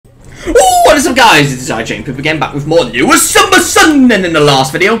What is up, guys? It is I, Poop again, back with more news Summer Sun. And in the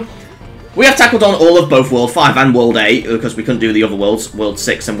last video, we have tackled on all of both World 5 and World 8, because we couldn't do the other worlds. World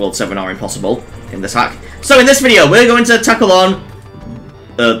 6 and World 7 are impossible in this hack. So in this video, we're going to tackle on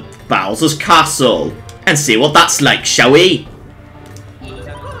Bowser's Castle, and see what that's like, shall we?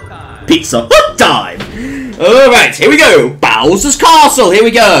 Pizza Hut time! Alright, here we go! Bowser's Castle, here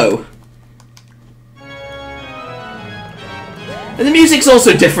we go! And the music's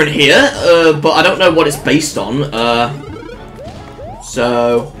also different here, but I don't know what it's based on,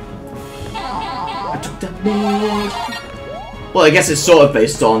 so... Well, I guess it's sort of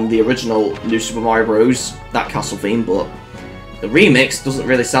based on the original New Super Mario Bros., that castle theme, but the remix doesn't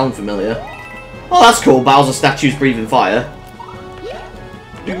really sound familiar. Oh, that's cool, Bowser statues breathing fire.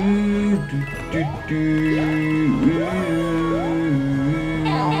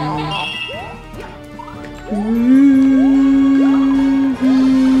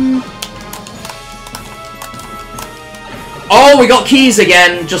 Oh, we got keys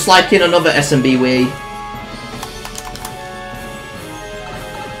again, just like in another NSMBW.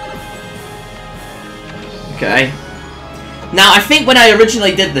 Okay. Now, I think when I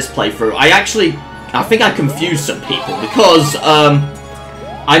originally did this playthrough, I think I confused some people, because,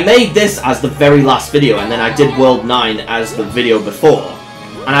 I made this as the very last video, and then I did World 9 as the video before.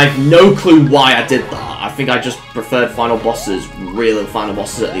 And I have no clue why I did that. I think I just preferred final bosses, real final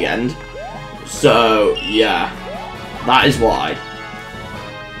bosses at the end. So, yeah. That is why.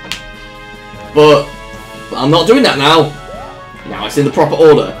 But I'm not doing that now. Now it's in the proper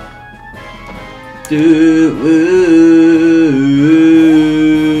order.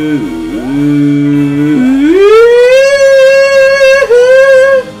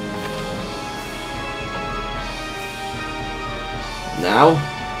 Now.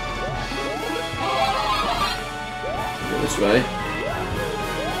 Go this way.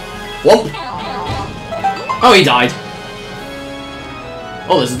 Whoop! Oh, he died.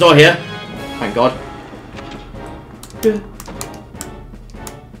 Oh, there's a door here. Thank God.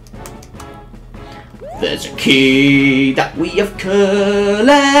 There's a key that we have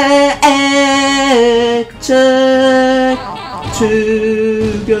collected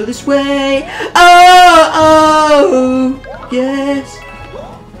to go this way. Oh, yes.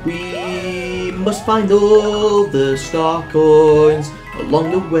 We must find all the star coins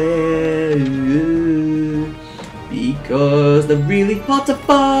along the way. Because they're really hard to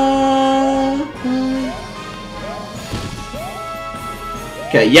find.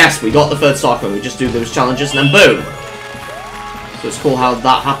 Okay, yes, we got the third star coin. We just do those challenges and then boom. So it's cool how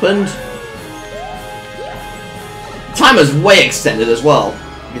that happened. Timer's way extended as well.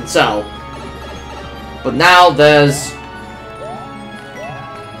 You can tell. But now there's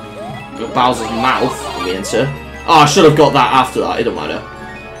Bowser's mouth that we enter. Oh, I should have got that after that. It don't matter.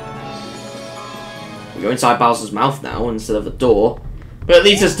 We go inside Bowser's mouth now instead of the door. But it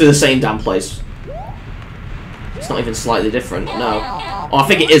leads us to the same damn place. It's not even slightly different, no. Oh, I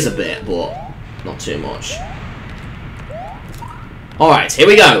think it is a bit, but not too much. Alright, here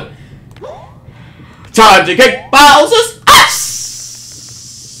we go. Time to kick Bowser's ass!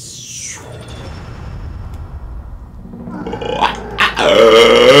 I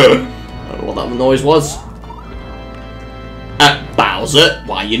don't know what that noise was. Bowser,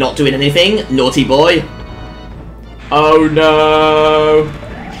 why are you not doing anything, naughty boy? Oh no!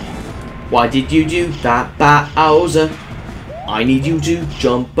 Why did you do that, Bowser? I need you to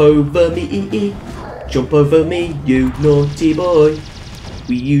jump over me. Jump over me, you naughty boy.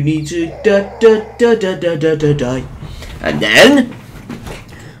 You need to die. And then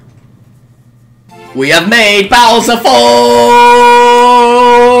we have made Bowser fall.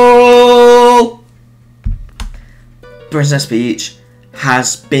 Princess Peach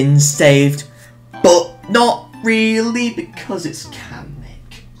has been saved, but not really because it's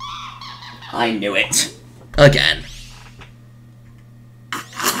Kamek. I knew it. Again.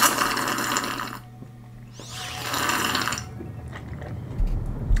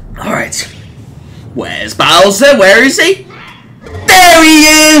 Alright. Where's Bowser? Where is he? There he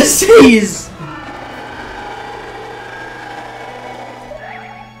is! He's...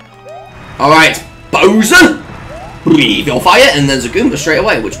 Alright, Bowser! Breathe your fire, and there's a Goomba straight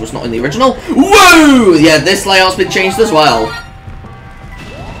away, which was not in the original. Whoa! Yeah, this layout's been changed as well.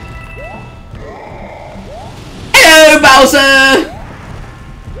 Hello, Bowser!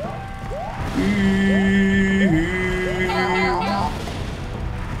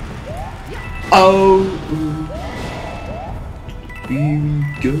 Oh,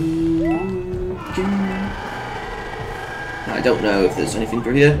 go. I don't know if there's anything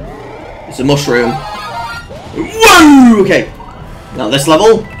through here. It's a mushroom. Whoa! Okay. Now this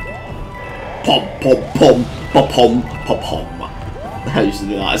level. Pom pom pom pom pom pom pom. I used to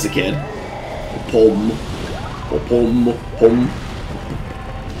do that as a kid. Pom pom pom pom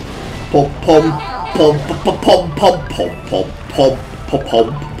pom pom pom pom pom pom pom pom pom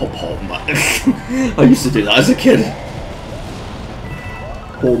pom pom. I used to do that as a kid.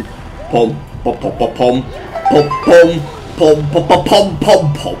 Pom pom pom pom pom pom pom pom pom pom pom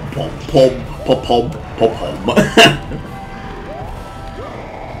pom pom pom pom pom pom.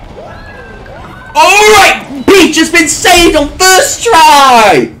 Alright! Peach has been saved on first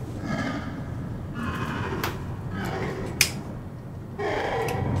try!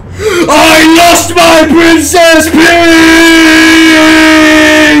 I lost my Princess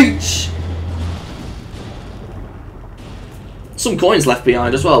Peach! Some coins left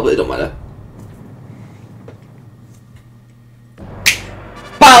behind as well, but it don't matter.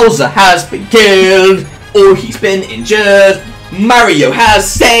 Bowser has been killed, or he's been injured. Mario has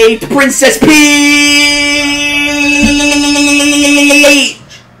saved Princess Peach!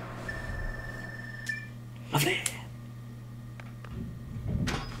 Lovely.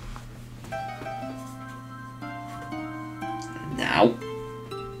 Now.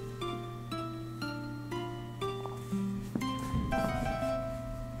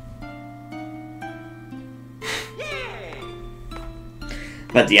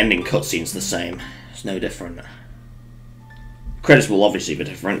 But the ending cutscene's the same. It's no different. Credits will obviously be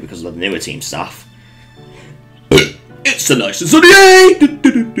different because of the newer team staff. It's a nice and sunny day!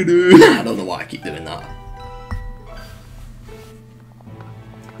 I don't know why I keep doing that.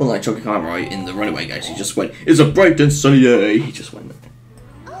 Unlike Chucky Cartwright in the Runaway guys, he just went, it's a bright and sunny day! He just went.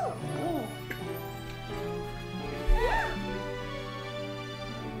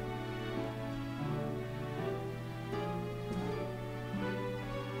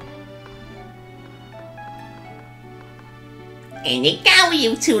 In you go,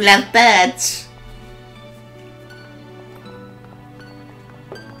 you two lovebirds!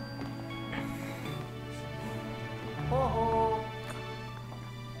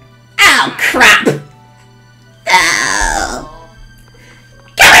 Oh, crap! Oh.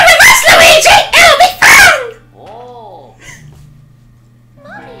 Come in with us, Luigi! It'll be fun!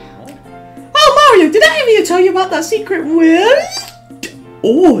 Mario? Oh, Mario, did I ever tell you about that secret word?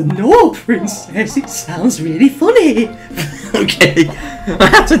 Oh, no, Princess, it sounds really funny. Okay, I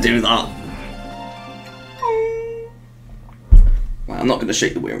had to do that. Right, I'm not going to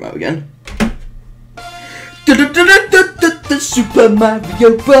shake the Wii remote again. Super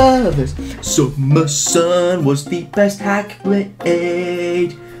Mario Brothers Summer Sun was the best hack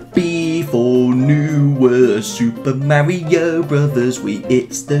made. Before newer Super Mario Brothers,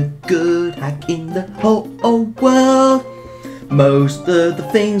 it's the good hack in the whole world. Most of the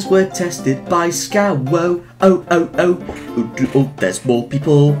things were tested by Scowo. Oh, there's more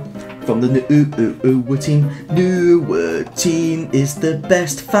people from the newer team. Newer team is the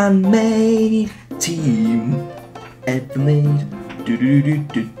best fan-made team ever made.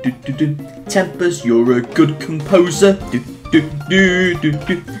 Tempest, you're a good composer.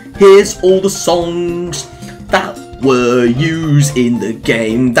 Here's all the songs that were used in the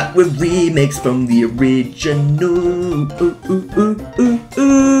game that were remixed from the original.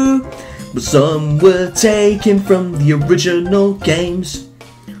 But some were taken from the original games.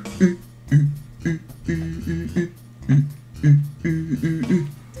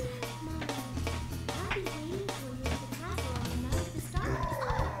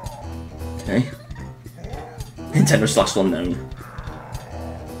 Okay. Nintendo/Unknown.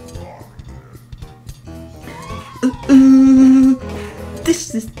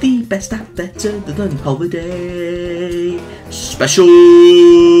 This is the best app, better than Holiday Special.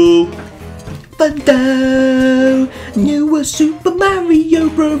 Bundle. Newer Super Mario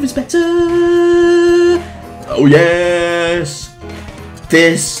Bros. Is better. Oh yes.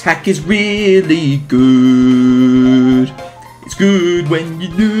 This hack is really good. It's good when you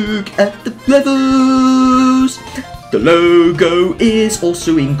look at the levels. The logo is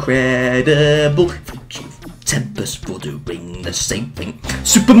also incredible. Thank you, Tempest, for doing the same thing.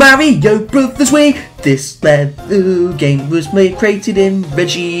 Super Mario Brothers Way. This level game was created in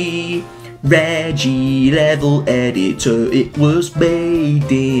Reggie Level Editor. It was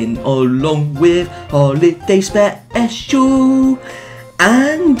made in along with Holiday Special.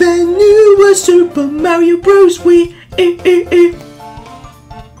 And the newer Super Mario Bros. Wii.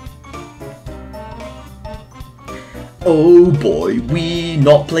 Oh boy, we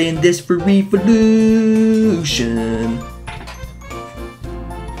not playing this for Revolution.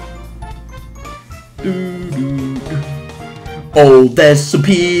 Oh, there's some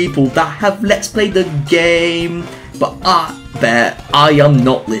people that have let's play the game, but fair, I am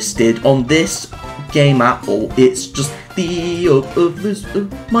not listed on this game at all. It's just the others. Oh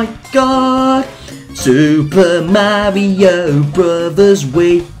my god! Super Mario Brothers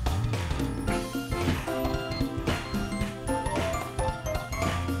Wii.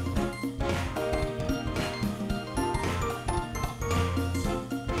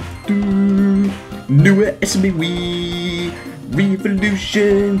 New NSMBW,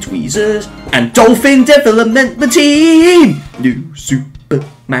 Revolution, Tweezers, and Dolphin Development Team! New Super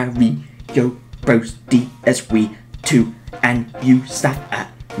Mario Bros. DS Wii 2 and new staff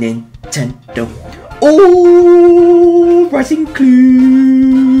at Nintendo. All rights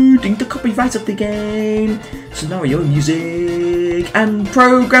including the copyright of the game, scenario, music, and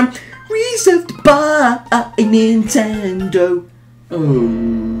program reserved by Nintendo. Oh.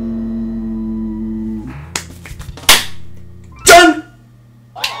 Done!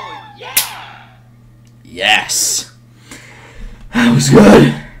 Oh, yeah! Yes! That was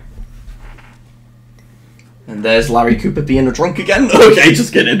good. And there's Larry Cooper being a drunk again. Okay,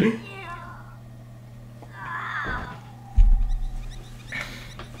 just kidding.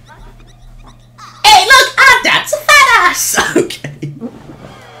 Hey, look! That's a fat ass! Okay.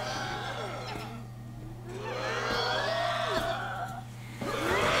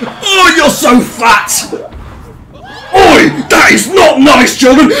 Oh, you're so fat! Oi! That is not nice,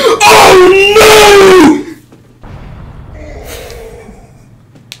 children! Oh no!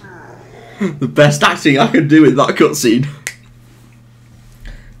 The best acting I could do in that cutscene.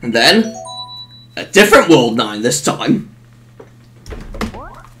 And then, a different World 9 this time.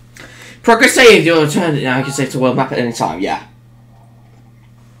 Progress saved, you'll return it now, you can save to world map at any time, yeah.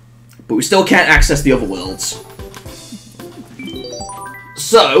 But we still can't access the other worlds.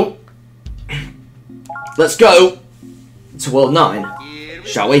 So, let's go to World 9,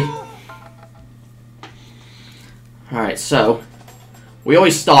 shall we? Alright, so, we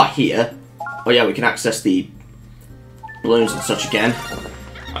always start here. Oh yeah, we can access the balloons and such again.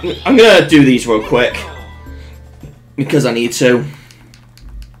 I'm gonna do these real quick, because I need to.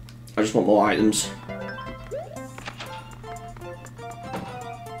 I just want more items.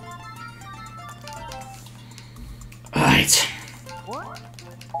 Alright.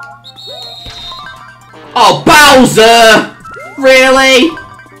 Oh, Bowser! Really?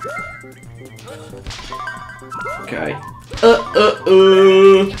 Okay.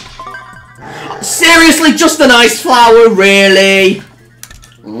 Seriously, just an ice flower? Really?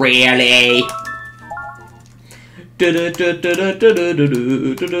 Really? Oh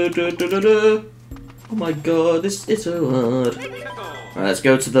my god, this is so hard. Alright, let's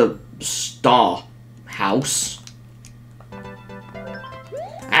go to the star house.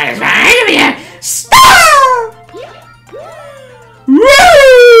 Star! Woo!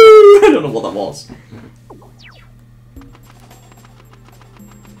 I don't know what that was.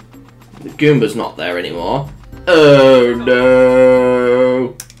 The Goomba's not there anymore. Oh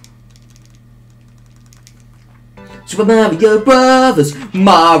no! Super Mario Brothers,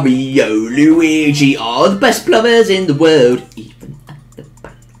 Mario, Luigi are the best plumbers in the world. Even at the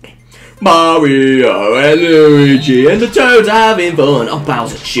back. Mario and Luigi and the Toads are having fun. Oh,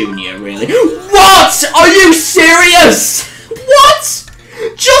 Bowser Jr., really? What? Are you serious? What?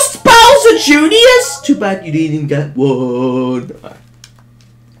 Just Bowser Jr.'s? Too bad you didn't get one.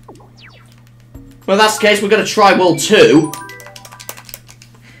 Well, if that's the case, we're going to try World 2.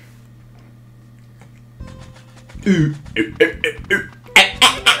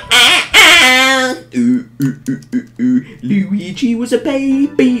 Luigi was a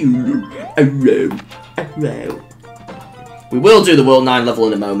baby. We will do the World 9 level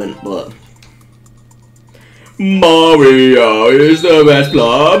in a moment, but Mario is the best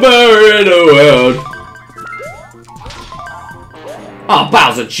plumber in the world. Oh,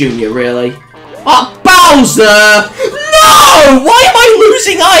 Bowser Jr., really? Oh, Bowser! No! Why am I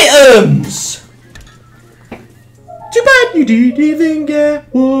losing items? Too bad you didn't even get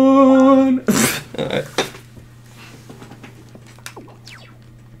one.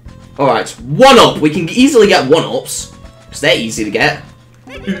 Alright, 1-up. We can easily get 1-ups. Because they're easy to get.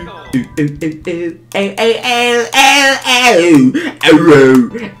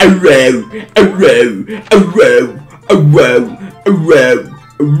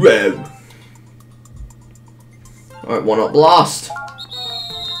 Alright, 1-up blast.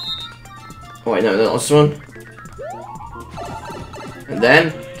 Oh wait, no, not this one. And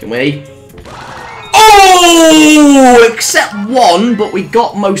then, can we? Oh! Except one, but we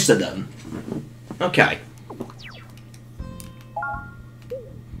got most of them. Okay.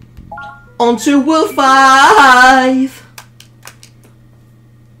 On to World 5!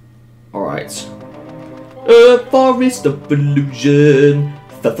 Alright. Forest of illusion.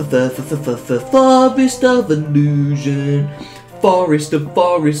 Forest of illusion. Forest of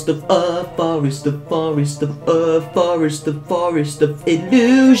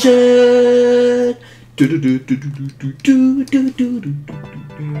illusion.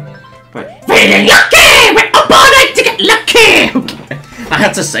 Right. Feeling lucky! We're up all night to get lucky! Okay. I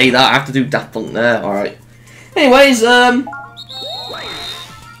had to say that. I have to do Daft Punk there. All right. Anyways,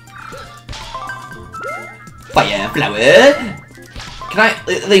 fire flower. Can I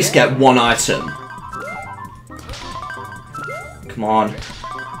at least get one item? Come on.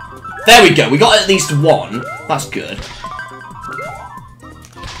 There we go. We got at least one. That's good.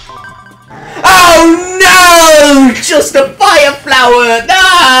 Oh no! Just a fire flower!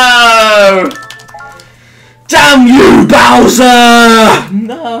 No! Damn you, Bowser!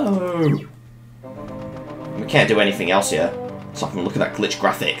 No! We can't do anything else here. So I can look at that glitch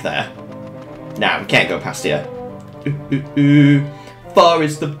graphic there. No, we can't go past here.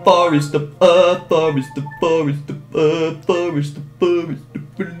 Forest of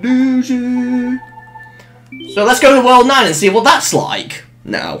illusion. So let's go to World 9 and see what that's like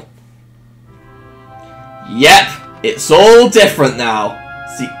now. Yep, it's all different now.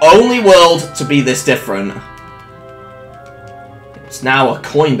 It's the only world to be this different. It's now a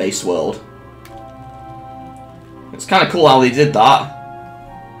coin-based world. It's kind of cool how they did that.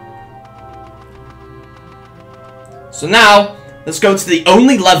 So now, let's go to the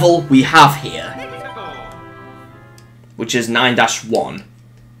only level we have here. Which is 9-1.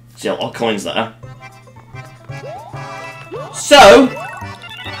 See a lot of coins there. So,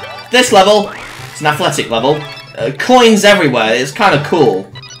 this level, it's an athletic level. Coins everywhere, it's kind of cool.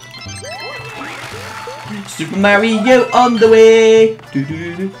 Super Mario on the way.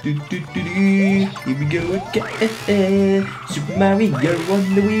 Here we go again. Super Mario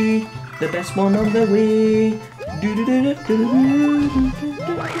on the way. The best one on the way.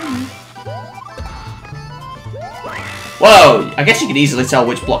 Whoa! I guess you could easily tell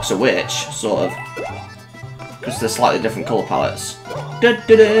which blocks are which, sort of. Because they're slightly different colour palettes.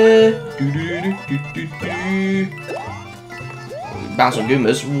 Bounce on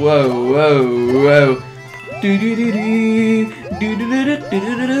Goombas. Whoa, whoa, whoa.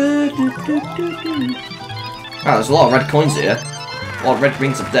 Wow, there's a lot of red coins here. A lot of red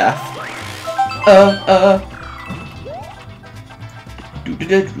rings of death.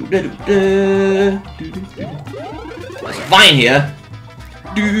 There's a vine here.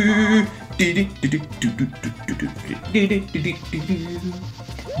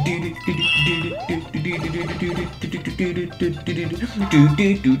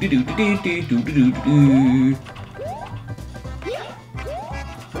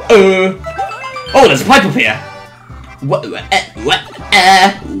 Oh, there's a pipe up here. What?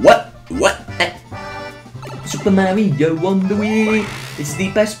 Super Mario on the way. It's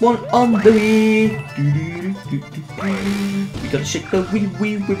the best one on the way. We gotta shake the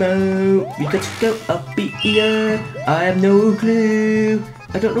wee remote. We gotta go up here. I have no clue.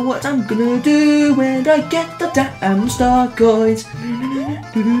 I don't know what I'm gonna do when I get the damn star coins.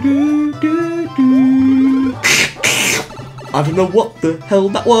 I don't know what the hell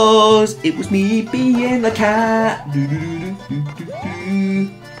that was. It was me being a cat.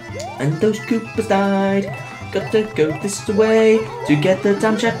 And those Koopas died. Gotta go this way to get the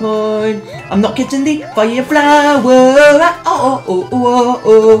damn checkpoint. I'm not getting the fire flower.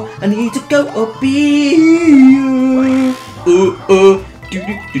 Oh. I need to go up here.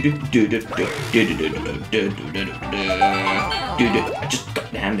 I just got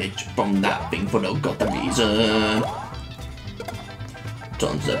damage from that thing for no goddamn reason.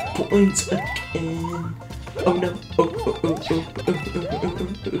 Tons of points again. Oh no.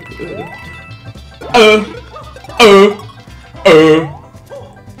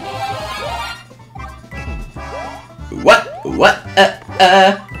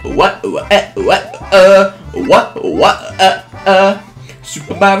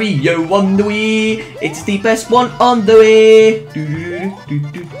 Super Mario on the way. It's the best one on the way.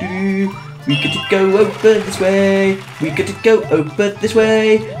 We got to go over this way. We got to go over this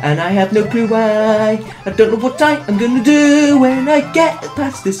way. And I have no clue why. I don't know what I am gonna do when I get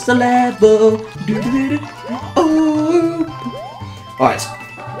past this level. Oh. Alright.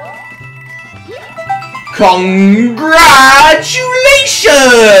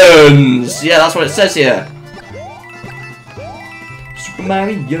 Congratulations! Yeah, that's what it says here. Super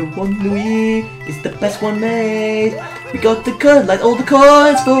Mario on the way. It's the best one made. We got to collect all the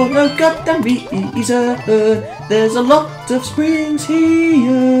coins for no goddamn reason. There's a lot of springs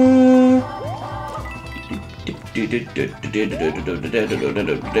here.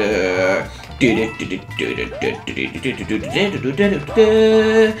 Finish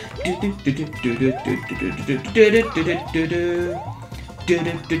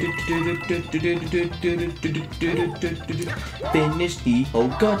the whole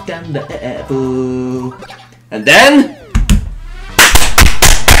goddamn level. And then...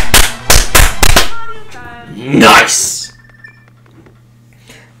 Nice!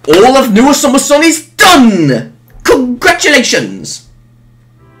 All of Newer Summer Sun is done! Congratulations!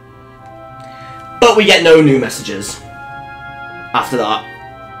 But we get no new messages after that,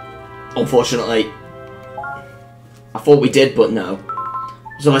 unfortunately. I thought we did, but no.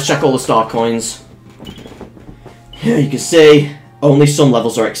 So let's check all the star coins. Here you can see, only some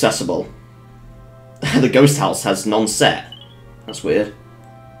levels are accessible. The ghost house has none set. That's weird.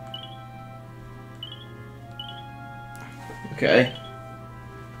 Okay.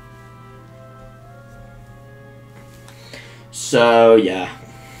 So, yeah.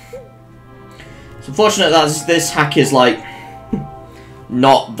 It's unfortunate that this hack is, like,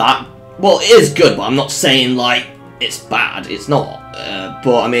 not that... Well, it is good, but I'm not saying, like, it's bad. It's not.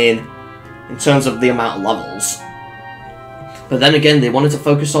 But, I mean, in terms of the amount of levels. But then again, they wanted to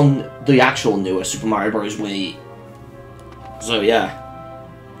focus on the actual newer Super Mario Bros. Wii. So, yeah.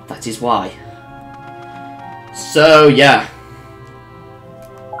 That is why. So, yeah.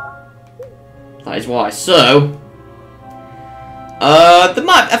 That is why. So...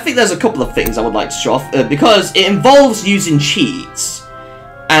 I think there's a couple of things I would like to show off, because it involves using cheats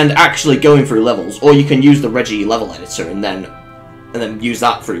and actually going through levels, or you can use the Reggie level editor and then use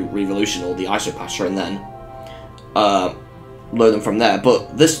that through Revolution or the IsoPatcher and then load them from there.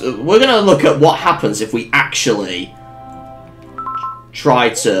 But this, we're gonna look at what happens if we actually try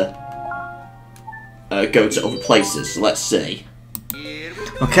to go to other places. So let's see.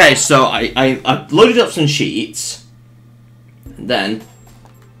 Okay, so I loaded up some cheats. Then,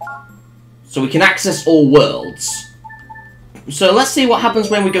 so we can access all worlds. So let's see what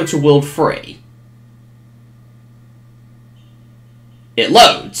happens when we go to World 3. It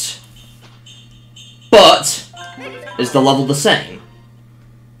loads. But, is the level the same?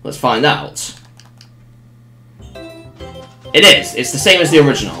 Let's find out. It is. It's the same as the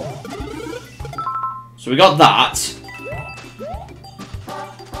original. So we got that.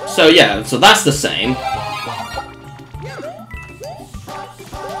 So yeah, so that's the same.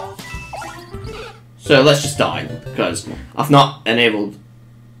 So let's just die, because I've not enabled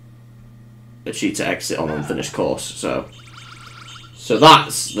a cheat to exit on unfinished course, so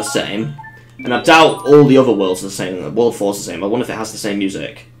that's the same. And I doubt all the other worlds are the same, World 4 is the same. I wonder if it has the same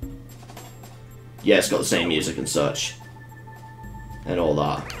music. Yeah, it's got the same music and such. And all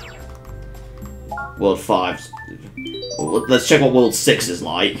that. World 5. Well, let's check what World 6 is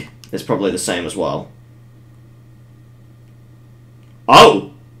like. It's probably the same as well. Oh!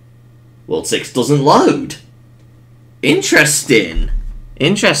 World 6 doesn't load. Interesting.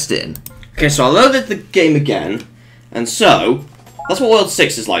 Interesting. Okay, so I loaded the game again. And so, that's what World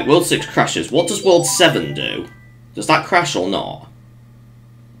 6 is like. World 6 crashes. What does World 7 do? Does that crash or not?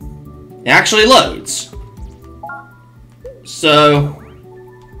 It actually loads. So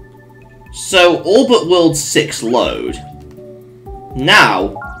all but World 6 load.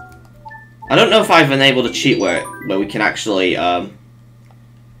 Now, I don't know if I've enabled a cheat where we can actually,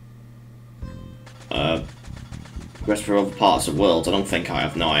 rest for other parts of worlds. I don't think I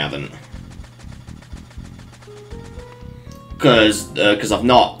have. No, I haven't. Because I've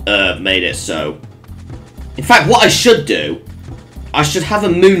not made it so. In fact, what I should do, I should have a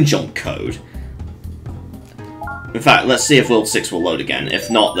moon jump code. In fact, let's see if World 6 will load again. If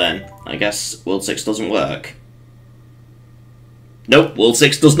not, then I guess World 6 doesn't work. Nope, World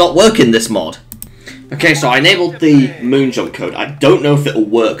 6 does not work in this mod. Okay, so I enabled the moon jump code. I don't know if it'll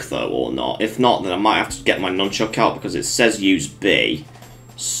work, though, or not. If not, then I might have to get my nunchuck out, because it says use B.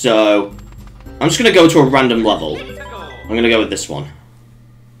 So, I'm just going to go to a random level. I'm going to go with this one.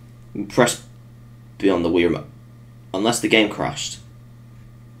 And press B on the Wii remote. Unless the game crashed.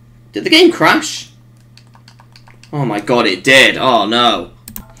 Did the game crash? Oh my god, it did. Oh no.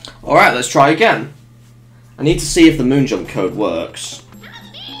 Alright, let's try again. I need to see if the moon jump code works.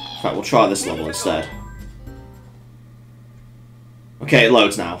 In fact, we'll try this level instead. Okay, it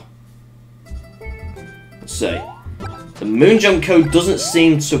loads now. Let's see. The moon jump code doesn't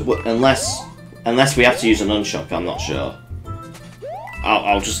seem to work unless we have to use a nunchuck. I'm not sure.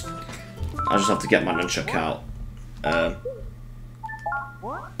 I'll just have to get my nunchuck out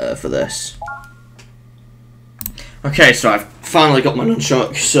for this. Okay, so I've finally got my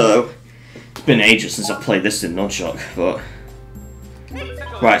nunchuck. So it's been ages since I've played this in nunchuck, but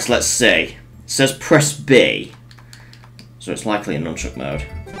right. So let's see. It says press B, so it's likely in nunchuck mode.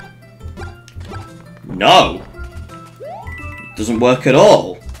 No! Doesn't work at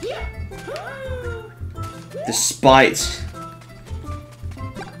all. Despite...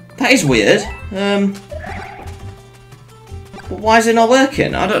 That is weird. But why is it not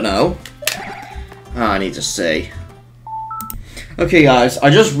working? I don't know. I need to see. Okay guys, I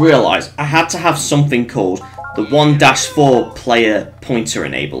just realised I had to have something called the 1-4 player pointer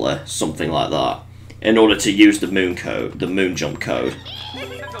enabler, something like that, in order to use the moon jump code.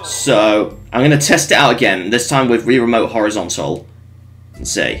 So, I'm going to test it out again, this time with remote horizontal, and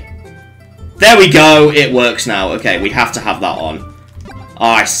see. There we go, it works now. Okay, we have to have that on. Oh,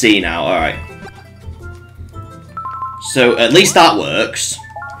 I see now, alright. So, at least that works.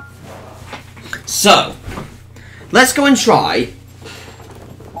 So, let's go and try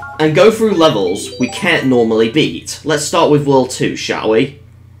and go through levels we can't normally beat. Let's start with World 2, shall we?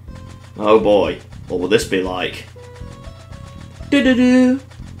 Oh boy, what will this be like? Do-do-do.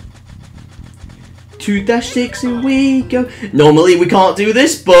 2-6 and we go. Normally we can't do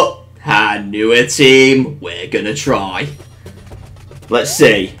this, but newer team, we're gonna try. Let's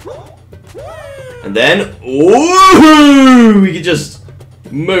see. And then, ooh, we can just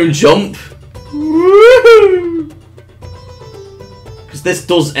moon jump. Because this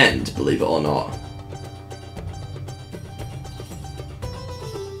does end, believe it or not.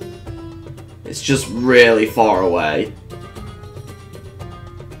 It's just really far away.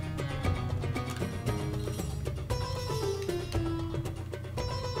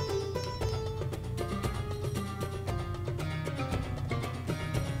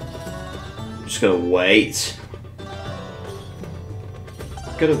 Just gotta wait.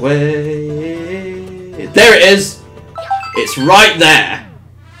 Gotta wait. There it is! It's right there!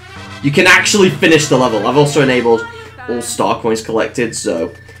 You can actually finish the level. I've also enabled all star coins collected,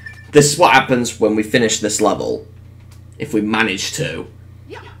 so this is what happens when we finish this level. If we manage to.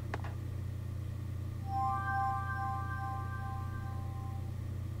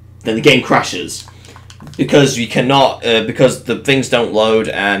 Then the game crashes. Because you cannot, because the things don't load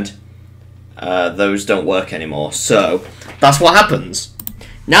and those don't work anymore. So, that's what happens.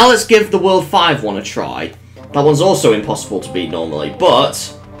 Now let's give the World 5 one a try. That one's also impossible to beat normally,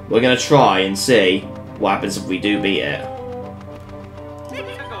 but we're going to try and see what happens if we do beat it.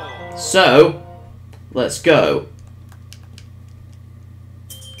 So, let's go.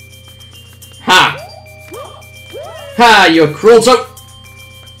 Ha! Ha! You're cruel to...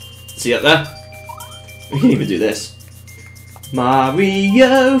 See up there? We can even do this.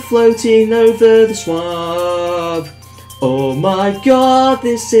 Mario floating over the swamp. Oh my god,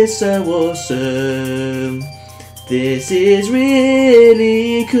 this is so awesome. This is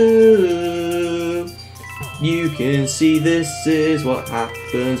really cool. You can see this is what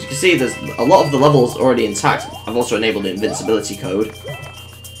happens. You can see there's a lot of the levels already intact. I've also enabled the invincibility code.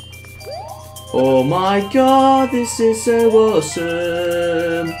 Oh my god, this is so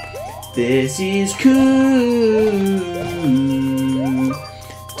awesome. This is cool.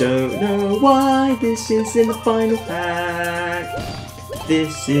 Don't know why this is in the final pack.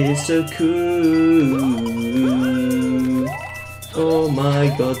 This is so cool. Oh my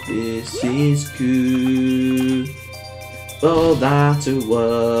god, this is cool. Oh, that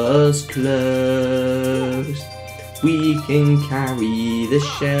was close. We can carry the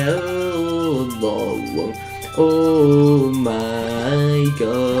shell along. Oh my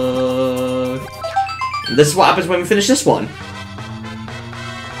god. And this is what happens when we finish this one.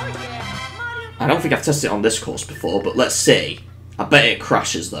 I don't think I've tested it on this course before, but let's see. I bet it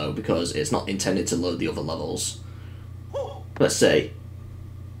crashes though, because it's not intended to load the other levels. Let's see.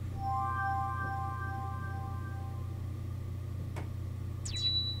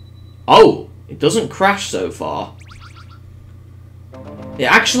 Oh, it doesn't crash so far. It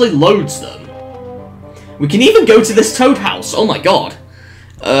actually loads them. We can even go to this Toad house. Oh my god.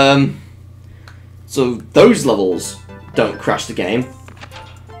 So those levels don't crash the game.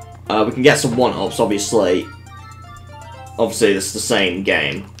 We can get some one-ups, obviously. Obviously, this is the same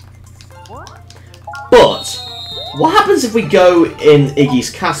game. But what happens if we go in Iggy's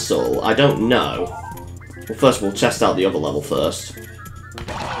castle? I don't know. Well, first we'll test out the other level first.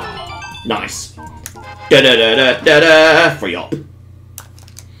 Nice. Da-da-da-da-da-da! Free up.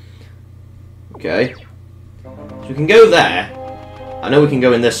 Okay. So we can go there. I know we can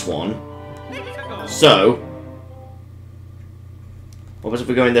go in this one. So, what happens if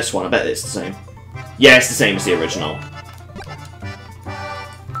we go in this one? I bet it's the same. Yeah, it's the same as the original.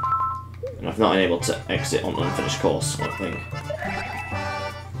 And I've not been able to exit on unfinished course, I don't think.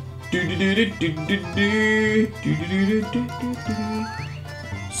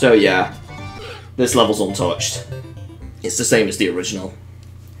 So yeah, this level's untouched. It's the same as the original.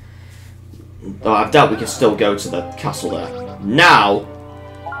 Oh, I doubt we can still go to the castle there. Now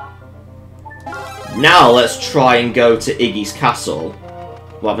let's try and go to Iggy's castle.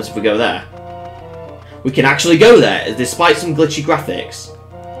 What happens if we go there? We can actually go there, despite some glitchy graphics.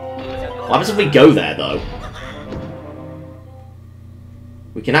 What happens if we go there, though?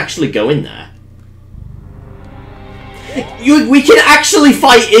 We can actually go in there. We can actually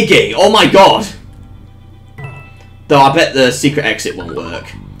fight Iggy! Oh my god! Though I bet the secret exit won't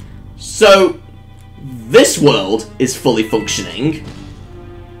work. So, this world is fully functioning.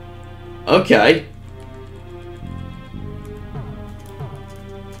 Okay.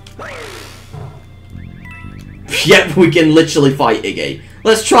 Yep, we can literally fight Iggy.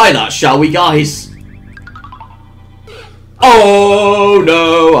 Let's try that, shall we, guys? Oh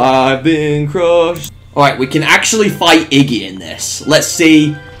no, I've been crushed. Alright, we can actually fight Iggy in this. Let's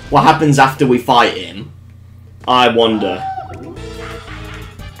see what happens after we fight him. I wonder.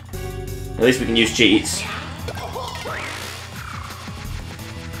 At least we can use cheats.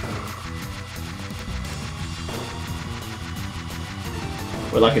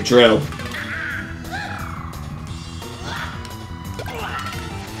 We're like a drill.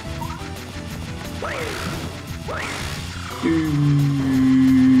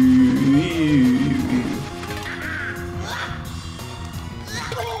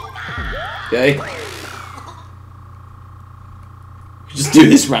 Okay. Just do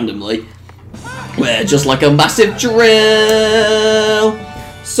this randomly. We're just like a massive drill.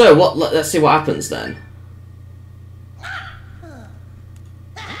 So what? Let's see what happens then.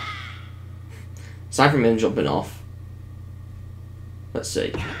 Aside from him jumping off, let's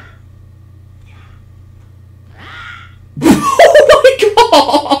see. Oh my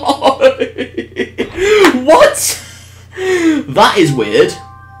god! What? That is weird.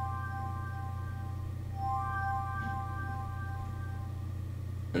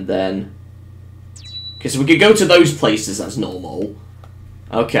 And then... okay, so we could go to those places as normal.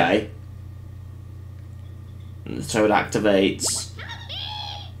 Okay. And the toad activates.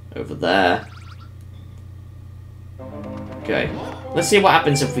 Over there. Okay. Let's see what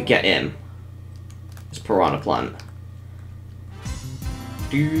happens if we get him. This piranha plant.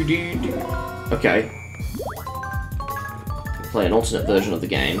 Okay. Play an alternate version of the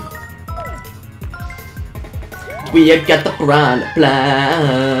game. We got the piranha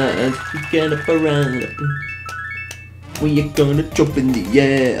plant. We got a piranha. We are gonna jump in the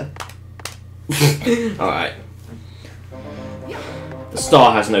air. Alright. The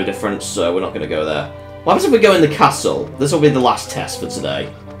star has no difference, so we're not gonna go there. What happens if we go in the castle? This will be the last test for today.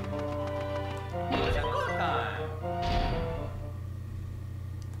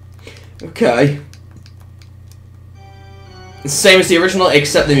 Okay. It's the same as the original,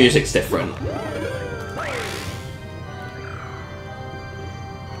 except the music's different.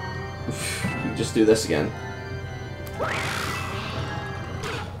 Just do this again.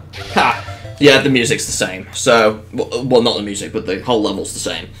 Ha! Yeah, the music's the same. So, well, not the music, but the whole level's the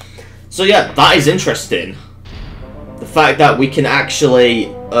same. So yeah, that is interesting. The fact that we can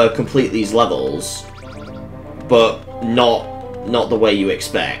actually complete these levels, but not the way you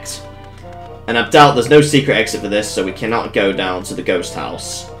expect. And I doubt there's no secret exit for this, so we cannot go down to the ghost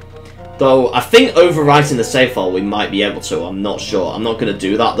house. Though, I think overwriting the save file we might be able to, I'm not sure. I'm not going to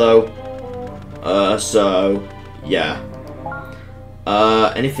do that though. So, yeah.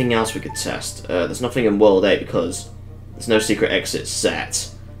 Anything else we could test? There's nothing in World 8 because there's no secret exit set.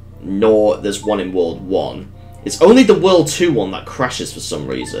 Nor there's one in World 1. It's only the World 2 one that crashes for some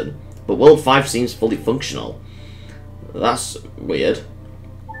reason. But World 5 seems fully functional. That's weird.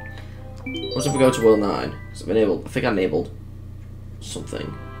 What if we go to World 9? So I think I enabled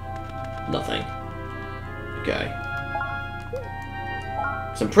something. Nothing. Okay.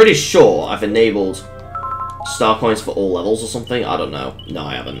 So I'm pretty sure I've enabled star coins for all levels or something. I don't know. No,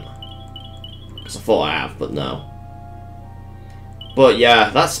 I haven't. Because I thought I have, but no. But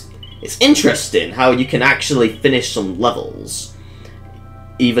yeah, it's interesting how you can actually finish some levels,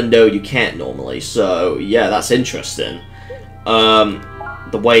 even though you can't normally. So yeah, that's interesting.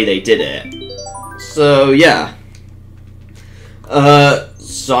 The way they did it. So yeah.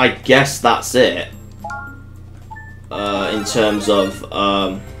 So I guess that's it. In terms of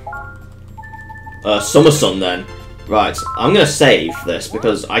Summer Sun then. Right, I'm gonna save this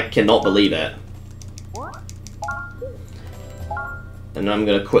because I cannot believe it. And I'm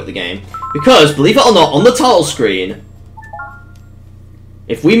gonna quit the game. Because, believe it or not, on the title screen,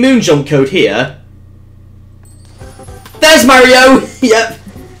 if we moon jump code here, there's Mario! Yep,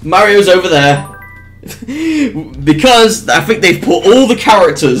 Mario's over there. Because I think they've put all the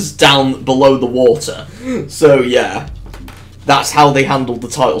characters down below the water. So, yeah. that's how they handled the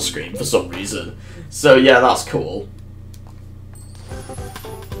title screen for some reason. So yeah, that's cool.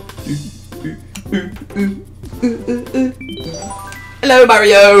 Hello,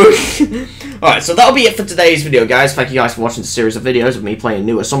 Mario! Alright, so that'll be it for today's video, guys. Thank you guys for watching the series of videos of me playing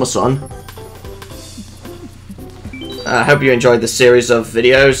Newer Summer Sun. I hope you enjoyed this series of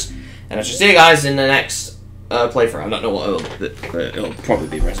videos, and I shall see you guys in the next playthrough. I don't know what it'll probably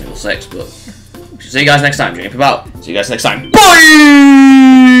be Resident Evil 6, but I shall see you guys next time. Dream about. See you guys next time.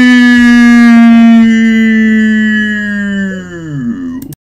 Bye!